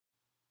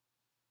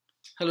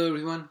Hello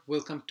everyone,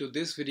 welcome to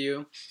this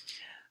video.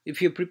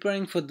 If you're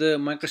preparing for the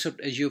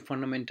Microsoft Azure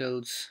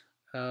Fundamentals,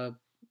 uh,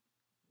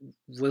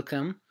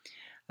 welcome.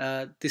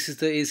 This is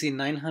the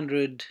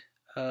AZ-900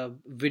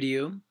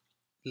 video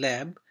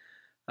lab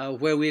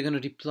where we're going to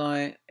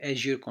deploy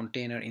Azure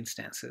Container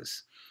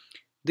Instances.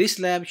 This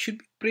lab should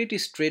be pretty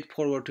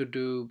straightforward to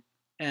do,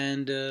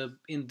 and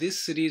in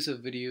this series of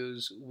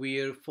videos we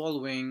are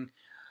following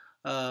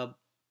uh,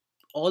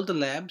 all the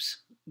labs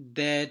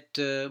that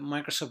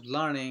Microsoft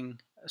Learning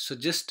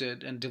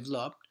suggested and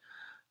developed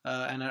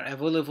and are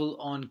available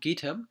on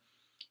GitHub.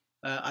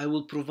 I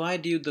will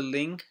provide you the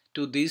link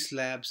to these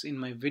labs in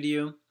my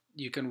video.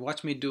 You can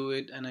watch me do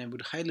it, and I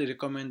would highly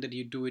recommend that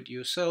you do it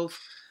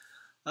yourself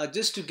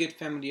just to get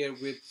familiar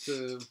with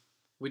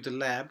the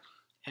lab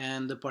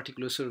and the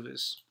particular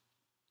service.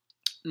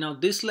 Now,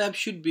 this lab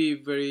should be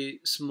very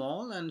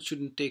small and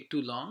shouldn't take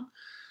too long.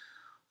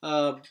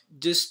 Uh,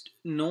 just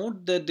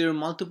note that there are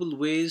multiple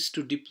ways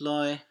to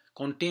deploy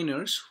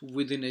containers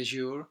within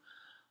Azure.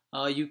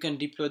 You can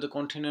deploy the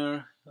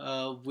container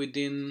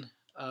within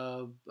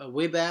a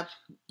web app.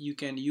 You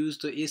can use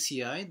the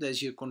ACI, the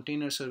Azure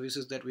Container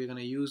Services that we're going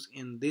to use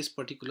in this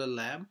particular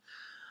lab.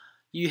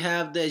 You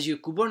have the Azure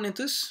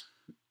Kubernetes,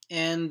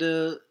 and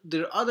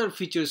there are other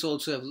features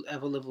also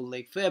available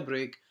like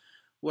Fabric,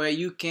 where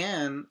you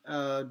can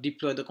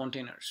deploy the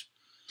containers.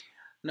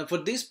 Now for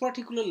this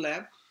particular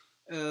lab,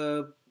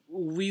 uh,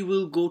 we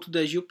will go to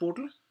the Azure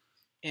Portal,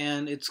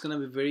 and it's going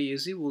to be very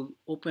easy. We'll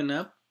open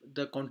up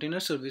the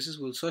container services,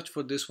 we'll search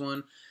for this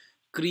one,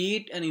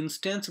 create an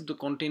instance of the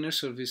container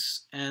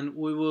service, and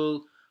we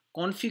will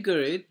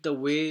configure it the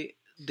way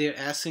they're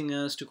asking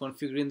us to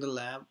configure in the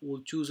lab.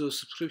 We'll choose our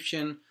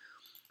subscription,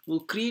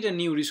 we'll create a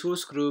new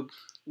resource group,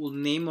 we'll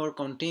name our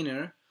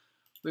container.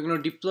 We're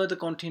going to deploy the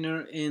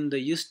container in the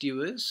East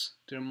US.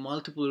 There are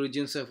multiple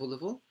regions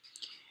available.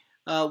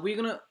 We're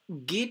going to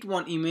get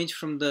one image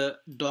from the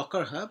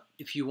Docker Hub.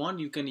 If you want,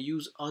 you can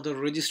use other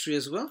registry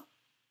as well.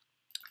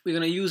 We're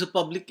going to use a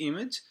public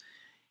image,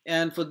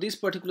 and for this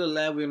particular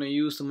lab we're going to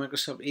use the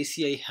Microsoft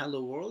ACI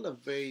Hello World, a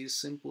very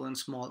simple and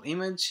small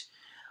image.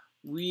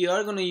 We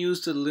are going to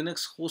use the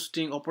Linux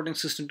hosting operating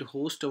system to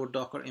host our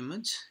Docker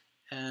image,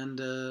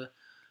 and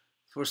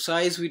for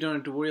size we don't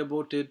have to worry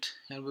about it,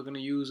 and we're going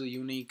to use a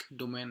unique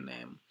domain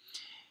name,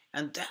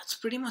 and that's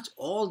pretty much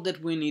all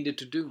that we needed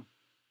to do.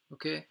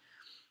 Okay,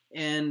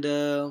 and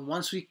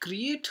once we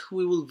create,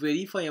 we will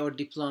verify our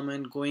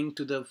deployment going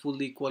to the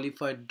fully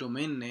qualified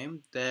domain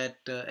name that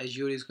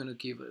Azure is going to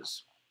give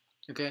us.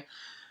 Okay,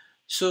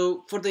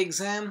 so for the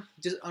exam,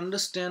 just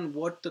understand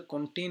what the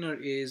container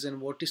is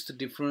and what is the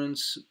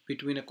difference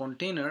between a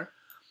container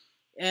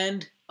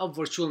and a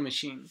virtual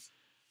machine.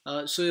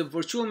 So a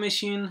virtual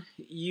machine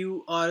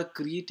you are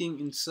creating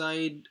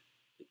inside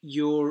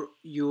your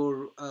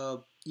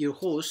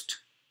host,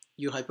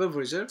 your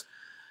hypervisor,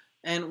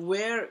 and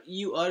where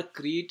you are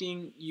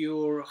creating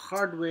your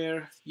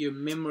hardware, your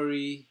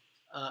memory,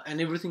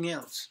 and everything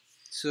else.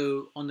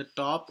 So on the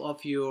top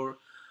of your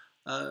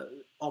uh,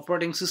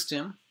 operating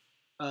system,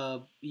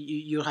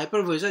 your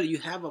hypervisor, you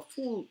have a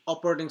full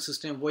operating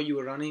system where you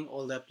are running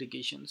all the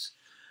applications.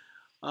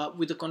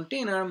 With a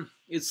container,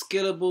 it's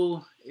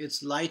scalable,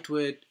 it's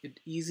lightweight, it's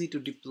easy to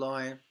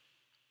deploy,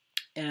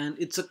 and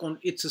it's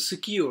a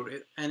secure,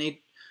 and it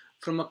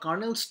from a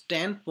kernel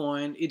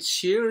standpoint, it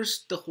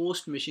shares the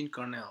host machine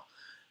kernel.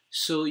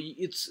 So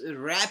it's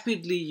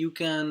rapidly you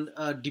can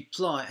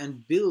deploy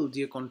and build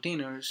your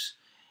containers.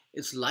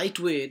 It's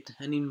lightweight,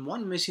 and in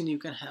one machine you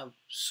can have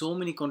so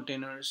many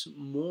containers,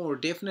 more,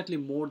 definitely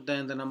more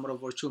than the number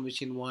of virtual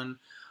machine one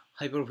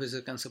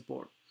hypervisor can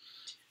support.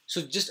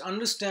 So just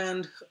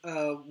understand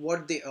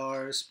what they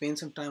are, spend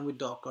some time with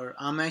Docker.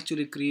 I'm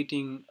actually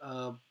creating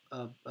a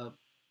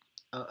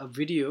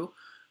video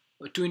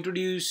to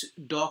introduce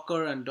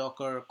Docker and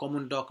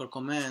common Docker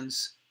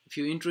commands. If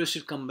you're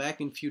interested, come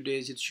back in a few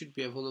days. It should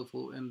be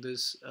available in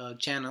this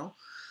channel.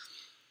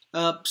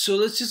 So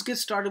let's just get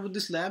started with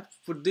this lab.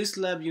 For this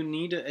lab, you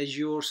need an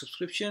Azure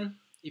subscription.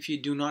 If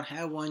you do not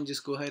have one,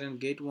 just go ahead and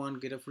get one,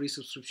 get a free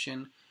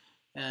subscription,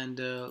 and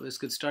let's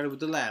get started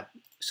with the lab.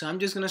 So I'm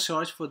just going to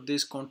search for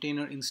this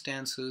container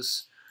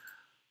instances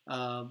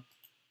uh,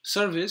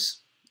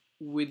 service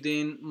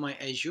within my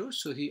Azure.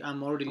 So here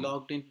I'm already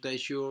logged into the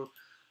Azure.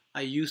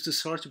 I use the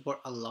search bar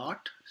a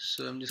lot,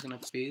 so I'm just going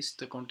to paste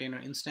the container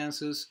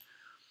instances,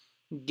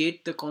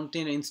 get the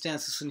container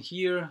instances in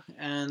here,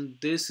 and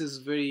this is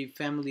very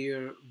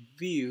familiar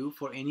view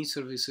for any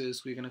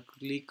services. We're going to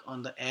click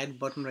on the add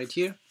button right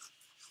here,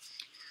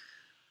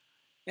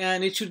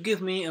 and it should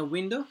give me a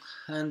window.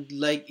 And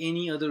like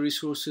any other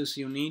resources,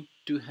 you need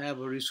to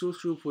have a resource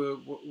group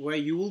where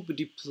you will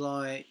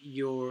deploy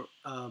your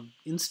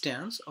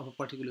instance of a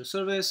particular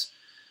service.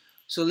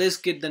 So let's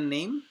get the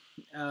name.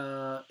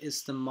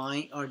 It's the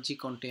my RG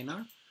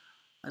container.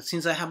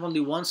 Since I have only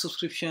one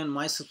subscription,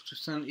 my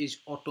subscription is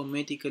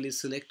automatically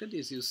selected.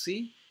 As you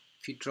see,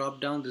 if you drop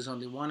down, there's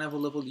only one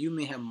available. You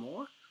may have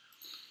more.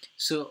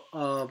 So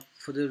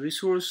for the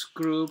resource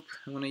group,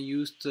 I'm going to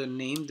use the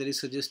name that is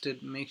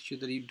suggested. Make sure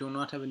that you do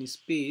not have any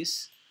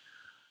space.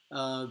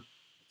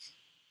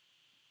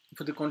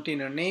 For the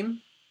container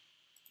name,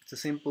 it's a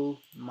simple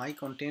my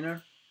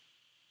container,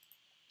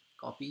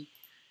 copy,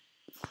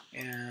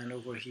 and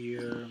over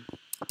here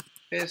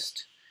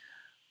paste.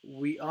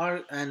 We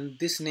are, and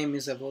this name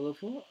is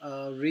available.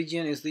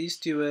 Region is the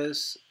East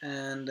US,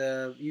 and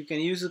you can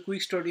use the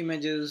quick start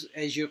images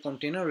Azure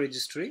Container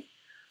Registry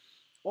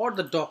or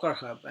the Docker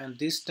Hub, and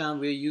this time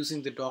we're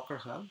using the Docker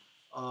Hub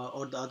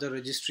or the other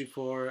registry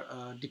for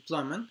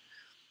deployment.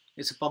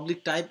 It's a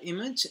public type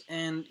image,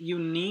 and you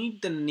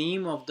need the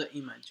name of the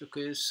image.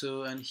 Okay,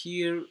 so and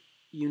here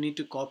you need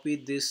to copy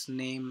this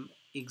name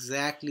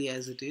exactly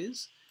as it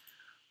is,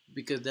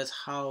 because that's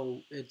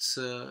how it's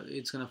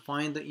gonna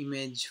find the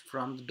image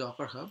from the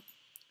Docker Hub.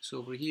 So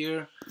over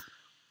here,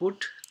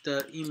 put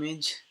the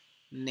image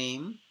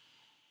name,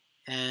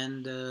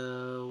 and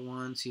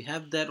once you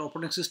have that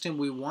operating system,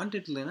 we want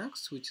it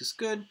Linux, which is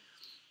good.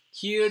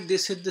 Here they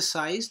set the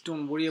size,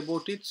 don't worry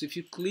about it. So if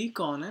you click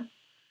on it,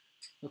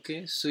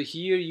 okay, so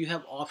here you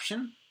have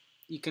option,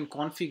 you can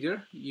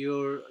configure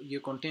your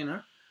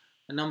container,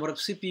 a number of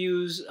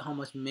CPUs, how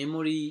much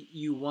memory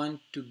you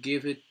want to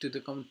give it to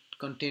the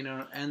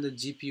container, and the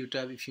GPU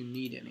type if you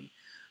need any.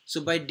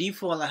 So by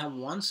default I have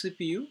one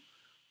CPU,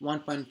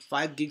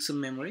 1.5 gigs of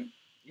memory,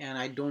 and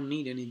I don't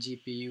need any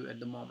GPU at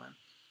the moment.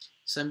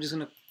 So I'm just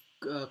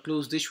gonna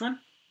close this one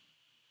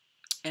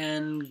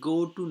and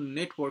go to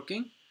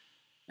networking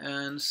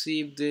and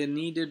see if they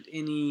needed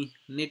any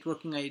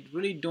networking. I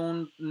really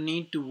don't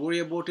need to worry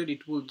about it.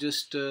 It will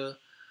just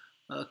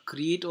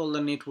create all the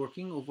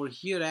networking. Over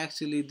here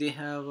actually they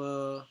have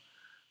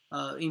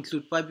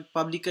include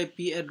public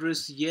IP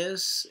address,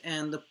 yes,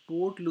 and the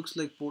port looks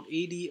like port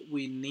 80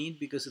 we need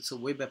because it's a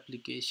web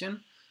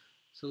application.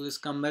 So let's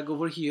come back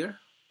over here,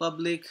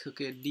 public,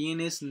 okay,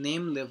 DNS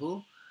name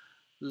label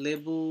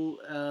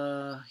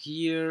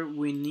here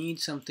we need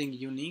something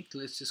unique.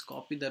 Let's just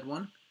copy that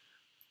one,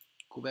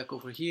 go back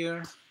over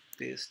here,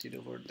 paste it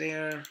over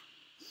there,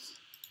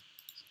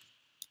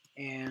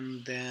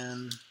 and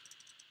then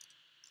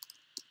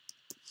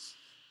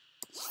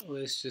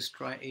let's just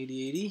try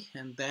 8080,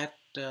 and that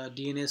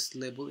DNS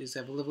label is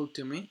available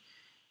to me,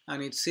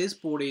 and it says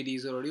port 80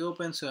 is already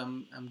open, so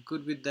I'm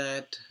good with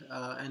that.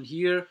 And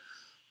here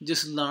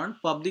just learn,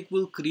 public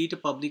will create a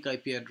public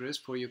IP address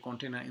for your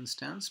container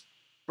instance.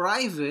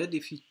 Private,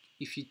 if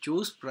you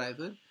choose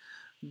private,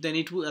 then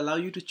it will allow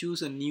you to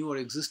choose a new or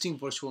existing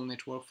virtual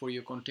network for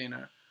your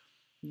container.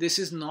 This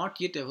is not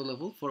yet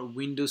available for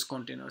Windows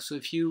container. So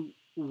if you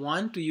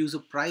want to use a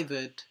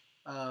private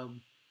a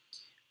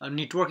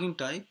networking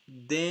type,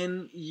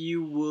 then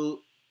you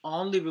will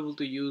only be able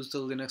to use the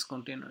Linux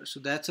container. So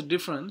that's a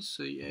difference.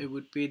 So I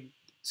would pay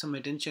some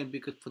attention,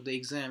 because for the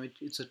exam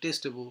it's a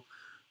testable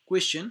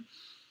question.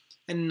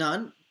 And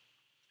none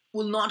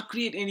will not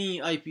create any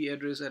IP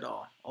address at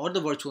all, or the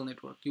virtual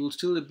network. You will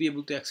still be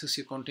able to access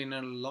your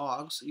container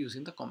logs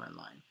using the command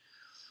line.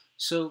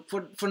 So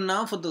for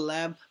now, for the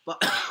lab,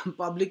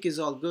 public is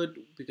all good,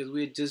 because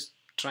we're just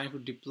trying to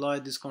deploy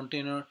this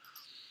container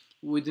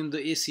within the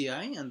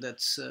ACI, and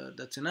that's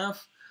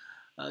enough.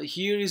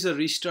 Here is a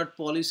restart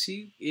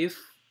policy. If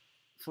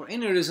for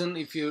any reason,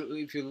 if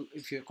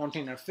your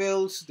container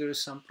fails, there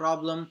is some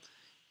problem,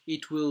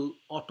 it will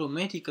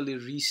automatically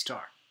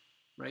restart,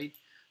 right?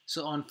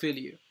 So on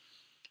failure,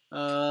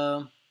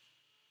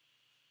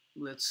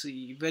 let's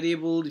see,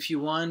 variable, if you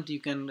want you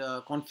can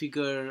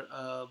configure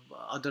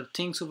other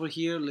things over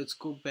here. Let's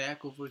go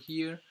back over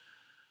here.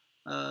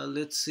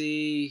 Let's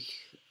see,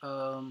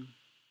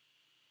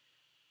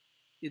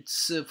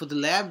 it's for the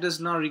lab does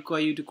not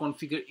require you to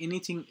configure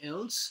anything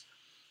else.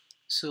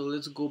 So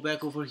let's go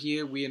back over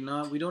here. We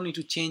don't need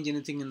to change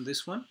anything in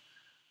this one.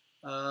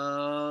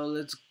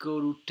 Let's go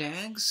to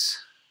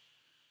tags.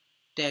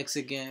 Tags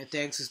again,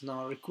 tags is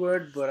not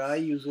required, but I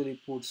usually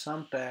put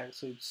some tags.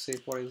 So say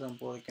for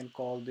example, I can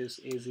call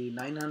this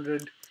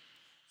AZ-900,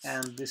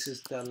 and this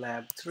is the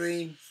lab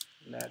 3.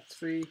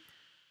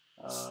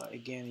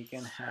 Again, you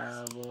can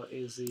have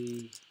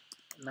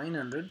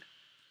AZ-900,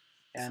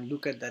 and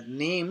look at that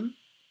name,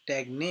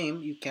 tag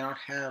name. You cannot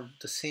have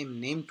the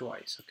same name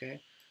twice. Okay,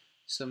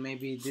 so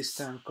maybe this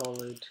time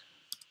call it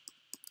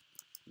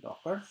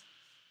Docker,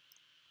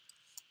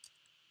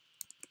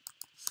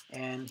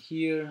 and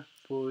here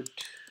put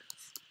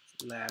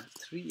lab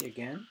 3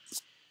 again,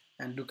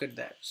 and look at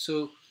that.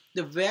 So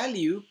the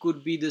value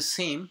could be the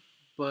same,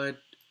 but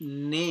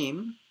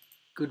name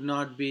could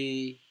not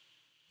be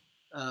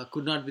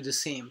the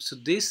same. So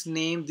this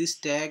name, this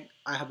tag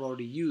I have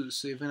already used,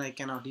 so even I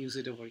cannot use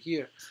it over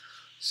here.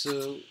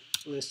 So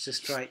let's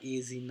just try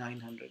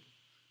AZ-900.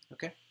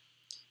 Okay,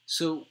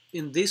 so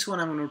in this one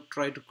I'm going to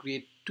try to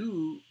create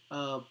two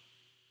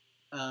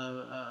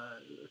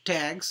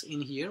tags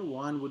in here.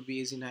 One would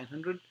be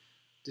AZ-900,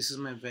 this is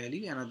my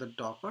value, another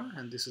Docker,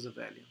 and this is a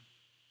value.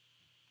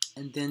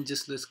 And then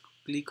just let's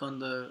click on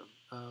the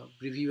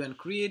review and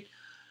create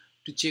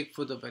to check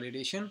for the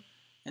validation.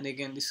 And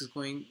again, this is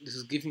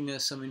giving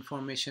us some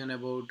information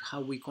about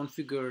how we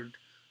configured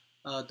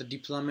the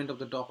deployment of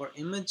the Docker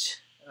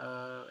image,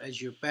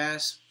 Azure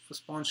Pass for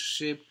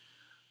sponsorship,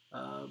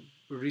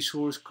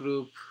 resource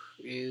group,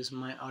 is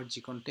my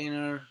RG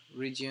container,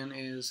 region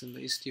is in the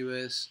East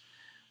US.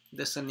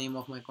 That's the name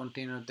of my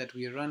container that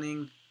we are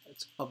running.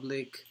 It's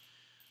public.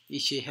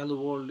 Isha hello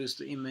world is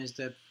the image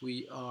that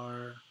we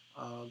are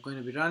going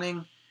to be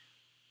running.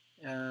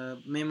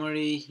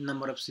 Memory,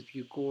 number of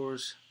CPU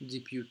cores,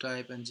 GPU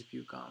type, and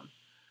GPU count.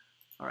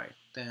 Alright,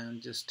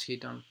 then just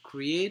hit on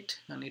create,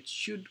 and it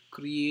should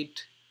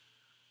create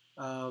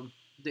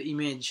the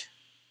image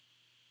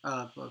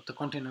of the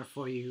container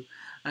for you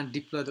and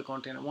deploy the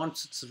container.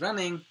 Once it's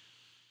running,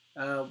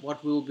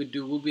 what we'll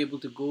be able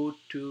to go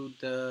to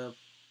the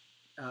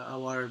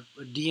our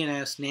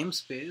DNS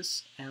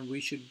namespace, and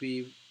we should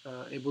be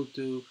able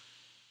to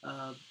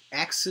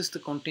access the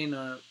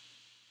container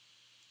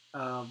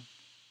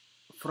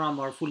from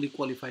our fully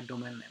qualified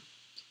domain name.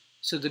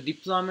 So the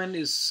deployment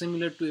is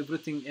similar to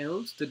everything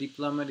else. The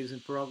deployment is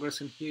in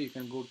progress in here. You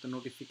can go to the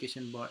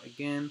notification bar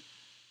again,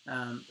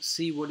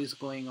 see what is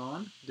going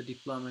on. The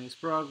deployment is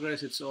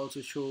progress. It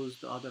also shows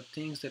the other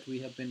things that we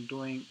have been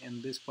doing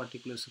in this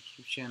particular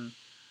subscription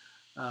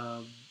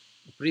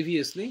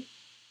previously.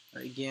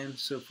 Again,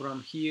 so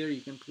from here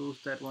you can close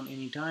that one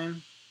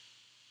anytime.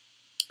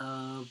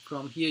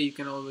 From here you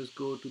can always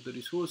go to the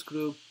resource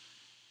group,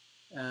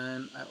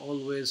 and I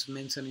always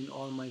mention in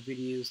all my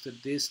videos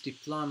that this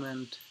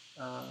deployment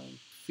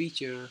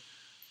feature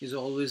is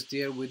always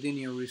there within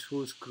your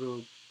resource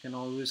group. You can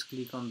always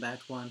click on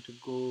that one to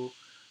go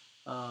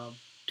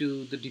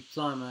to the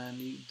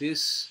deployment.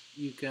 This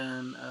you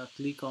can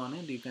click on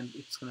it.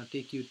 It's going to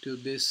take you to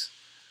this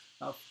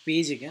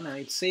page again, and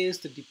it says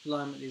the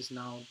deployment is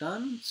now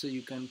done. So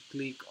you can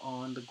click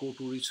on the go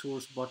to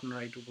resource button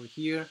right over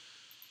here.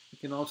 You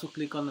can also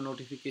click on the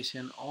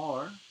notification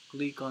or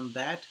click on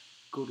that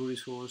go to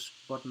resource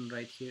button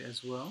right here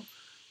as well.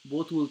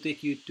 Both will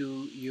take you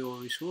to your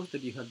resource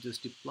that you have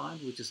just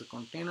deployed, which is a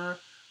container.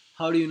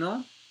 How do you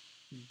know?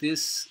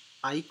 This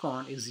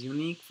icon is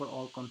unique for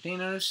all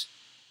containers,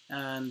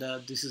 and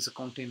this is a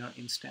container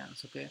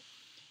instance. Okay,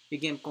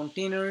 again,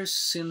 containers,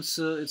 since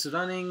it's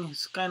running,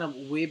 it's kind of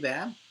way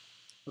back.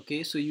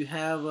 Okay, so you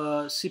have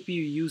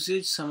CPU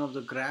usage, some of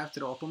the graphs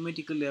that are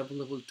automatically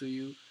available to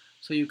you,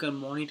 so you can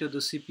monitor the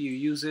CPU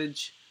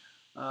usage,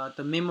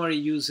 the memory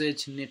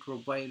usage,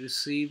 network byte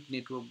received,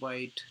 network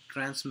byte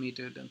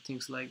transmitted, and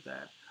things like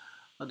that.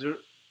 There are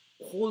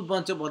a whole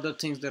bunch of other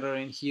things that are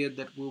in here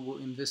that we will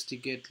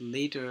investigate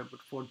later,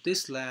 but for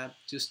this lab,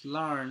 just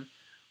learn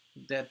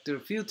that there are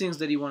a few things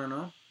that you want to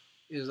know.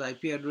 Is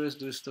IP address,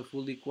 there's the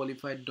fully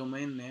qualified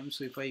domain name.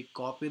 So if I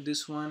copy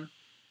this one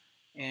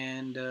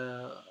and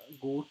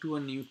go to a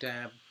new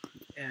tab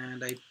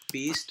and I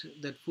paste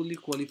that fully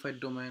qualified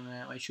domain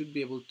name, I should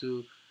be able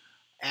to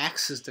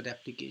access that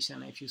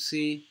application. If you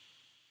see,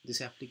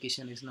 this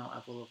application is now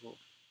available.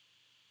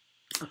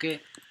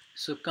 Okay,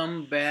 so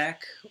come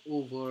back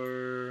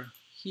over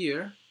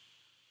here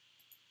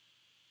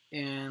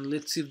and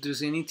let's see if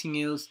there's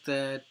anything else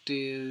that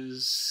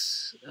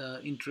is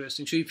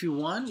interesting. So if you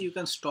want, you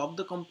can stop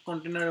the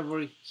container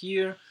over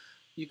here.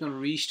 You can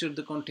restart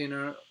the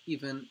container,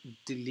 even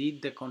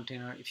delete the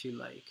container if you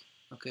like.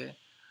 Okay,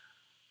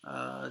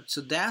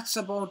 so that's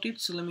about it.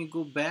 So let me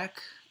go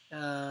back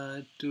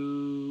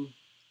to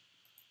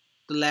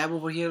the lab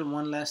over here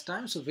one last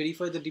time. So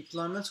verify the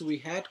deployment. So we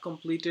had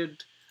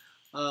completed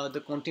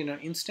the container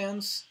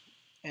instance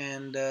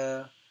and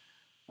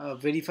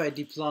verify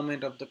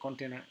deployment of the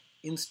container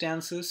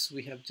instances.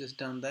 We have just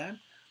done that.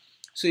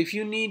 So if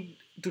you need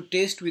to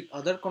test with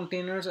other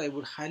containers, I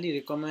would highly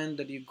recommend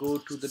that you go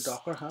to the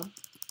Docker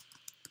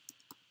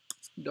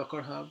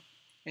Hub,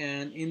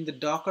 and in the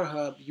Docker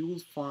Hub you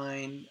will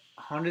find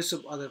hundreds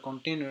of other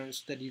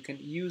containers that you can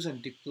use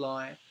and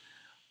deploy.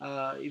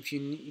 If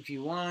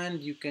you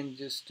want, you can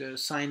just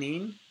sign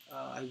in.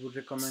 I would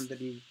recommend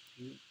that you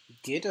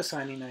get a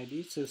sign-in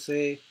ID. So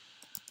say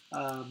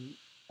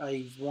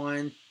I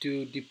want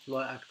to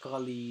deploy a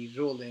Kali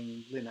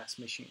rolling Linux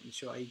machine.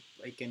 So I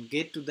can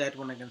get to that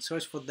one. I can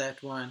search for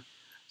that one.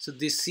 So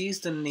this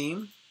is the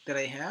name that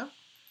I have.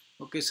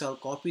 Okay, so I'll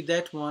copy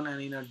that one,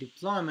 and in our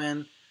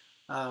deployment,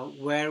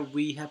 where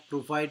we have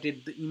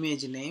provided the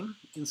image name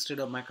instead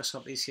of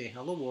Microsoft ACI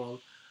Hello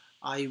World,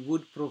 I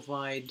would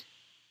provide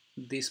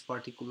this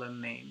particular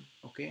name.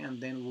 Okay,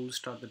 and then we'll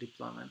start the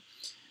deployment.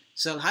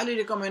 So I'll highly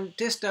recommend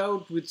test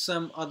out with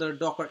some other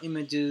Docker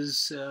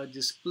images.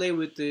 Just play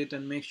with it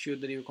and make sure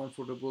that you're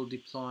comfortable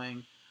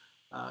deploying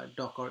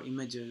Docker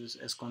images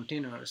as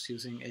containers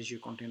using Azure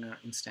Container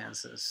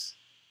Instances.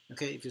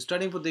 Okay, if you're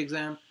studying for the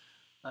exam,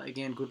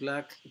 again, good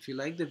luck. If you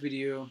like the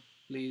video,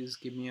 please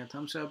give me a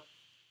thumbs up.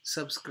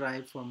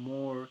 Subscribe for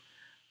more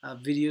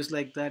videos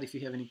like that. If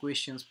you have any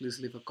questions, please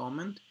leave a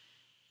comment.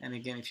 And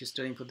again, if you're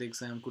studying for the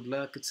exam, good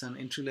luck. It's an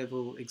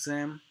entry-level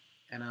exam,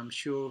 and I'm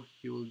sure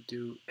you will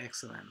do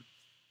excellent.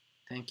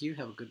 Thank you.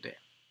 Have a good day.